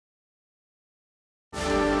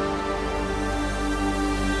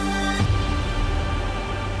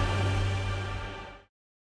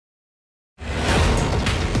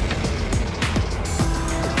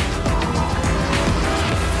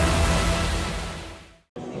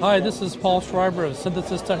Hi, this is Paul Schreiber of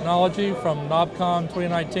Synthesis Technology from Knobcon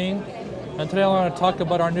 2019, and today I want to talk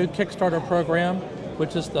about our new Kickstarter program,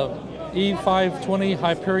 which is the E520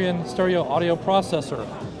 Hyperion stereo audio processor.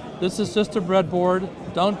 This is just a breadboard.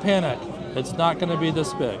 Don't panic, it's not going to be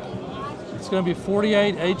this big. It's going to be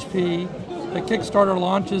 48 HP. The Kickstarter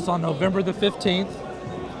launches on November the 15th,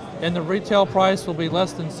 and the retail price will be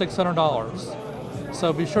less than $600.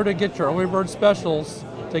 So be sure to get your early bird specials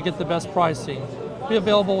to get the best pricing. Be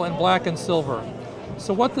available in black and silver.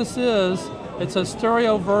 So what this is, it's a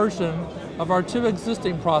stereo version of our two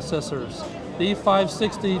existing processors, the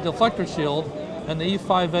E560 Deflector Shield and the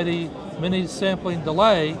E580 mini sampling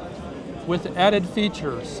delay, with added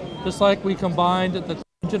features. Just like we combined the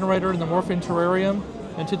generator and the Morphing Terrarium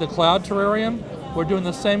into the Cloud Terrarium, we're doing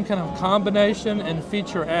the same kind of combination and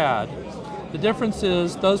feature add. The difference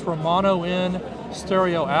is those were mono in,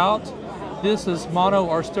 stereo out. This is mono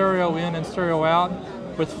or stereo in and stereo out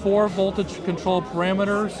with 4 voltage control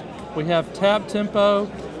parameters. We have tap tempo,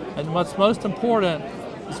 and what's most important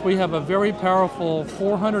is we have a very powerful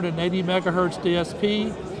 480 megahertz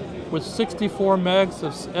DSP with 64 megs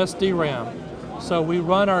of SD RAM. So we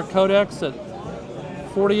run our codecs at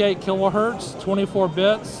 48 kilohertz, 24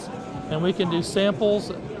 bits, and we can do samples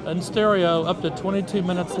in stereo up to 22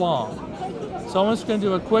 minutes long. So I'm just going to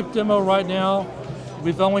do a quick demo right now.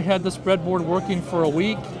 We've only had this breadboard working for a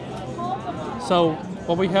week. So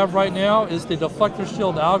what we have right now is the Deflector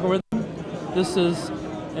Shield algorithm. This is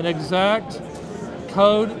an exact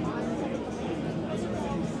code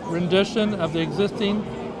rendition of the existing,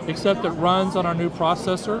 except it runs on our new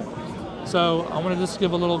processor. So I want to just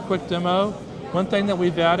give a little quick demo. One thing that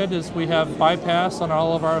we've added is we have bypass on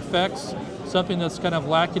all of our effects, something that's kind of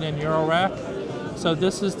lacking in Eurorack. So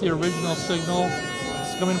this is the original signal.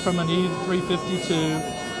 It's coming from an E520.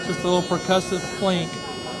 It's just a little percussive plink.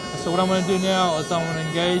 So what I'm going to do now is I'm going to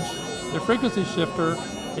engage the frequency shifter,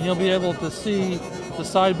 and you'll be able to see the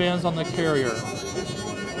sidebands on the carrier.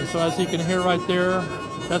 And so as you can hear right there,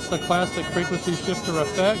 that's the classic frequency shifter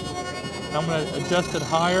effect. I'm going to adjust it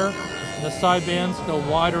higher, and the sidebands go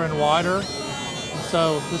wider and wider. And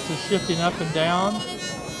so this is shifting up and down.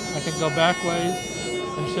 I can go back ways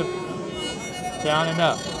and shift down and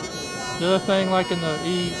up. The other thing, like in the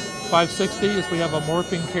E560, is we have a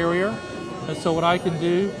morphing carrier. And so what I can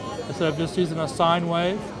do, instead of just using a sine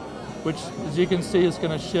wave, which as you can see is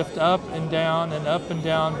going to shift up and down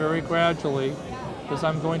very gradually, is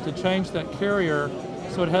I'm going to change that carrier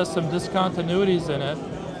so it has some discontinuities in it.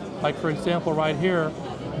 Like for example right here,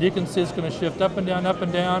 you can see it's going to shift up and down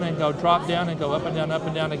and go drop down and go up and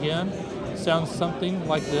down again. It sounds something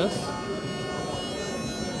like this.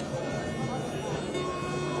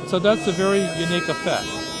 So that's a very unique effect.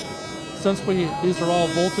 Since these are all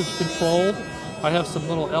voltage controlled, I have some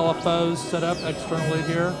little LFOs set up externally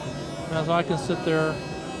here, and so I can sit there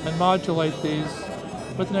and modulate these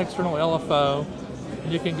with an external LFO,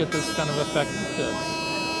 and you can get this kind of effect like this.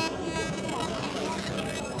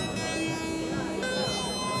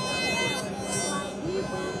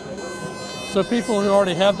 So people who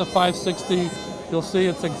already have the 560, you'll see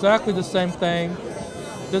it's exactly the same thing.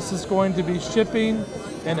 This is going to be shipping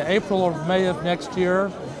in April or May of next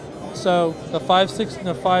year. So the 560 and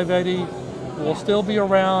the 580 will still be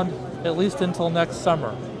around at least until next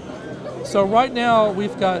summer. So right now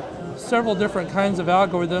we've got several different kinds of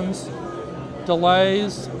algorithms,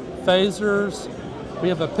 delays, phasers, we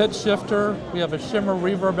have a pitch shifter, we have a shimmer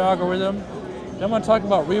reverb algorithm. And I'm going to talk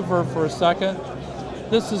about reverb for a second.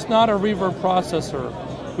 This is not a reverb processor.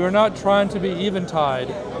 We're not trying to be Eventide.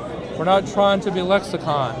 We're not trying to be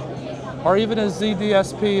Lexicon, or even a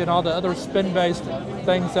ZDSP and all the other spin-based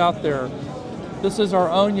things out there. This is our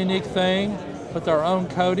own unique thing with our own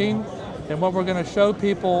coding, and what we're going to show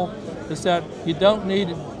people is that you don't need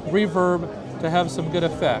reverb to have some good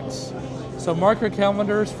effects. So mark your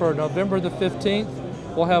calendars for November the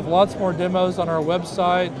 15th. We'll have lots more demos on our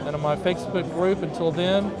website and on my Facebook group. Until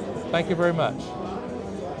then, thank you very much.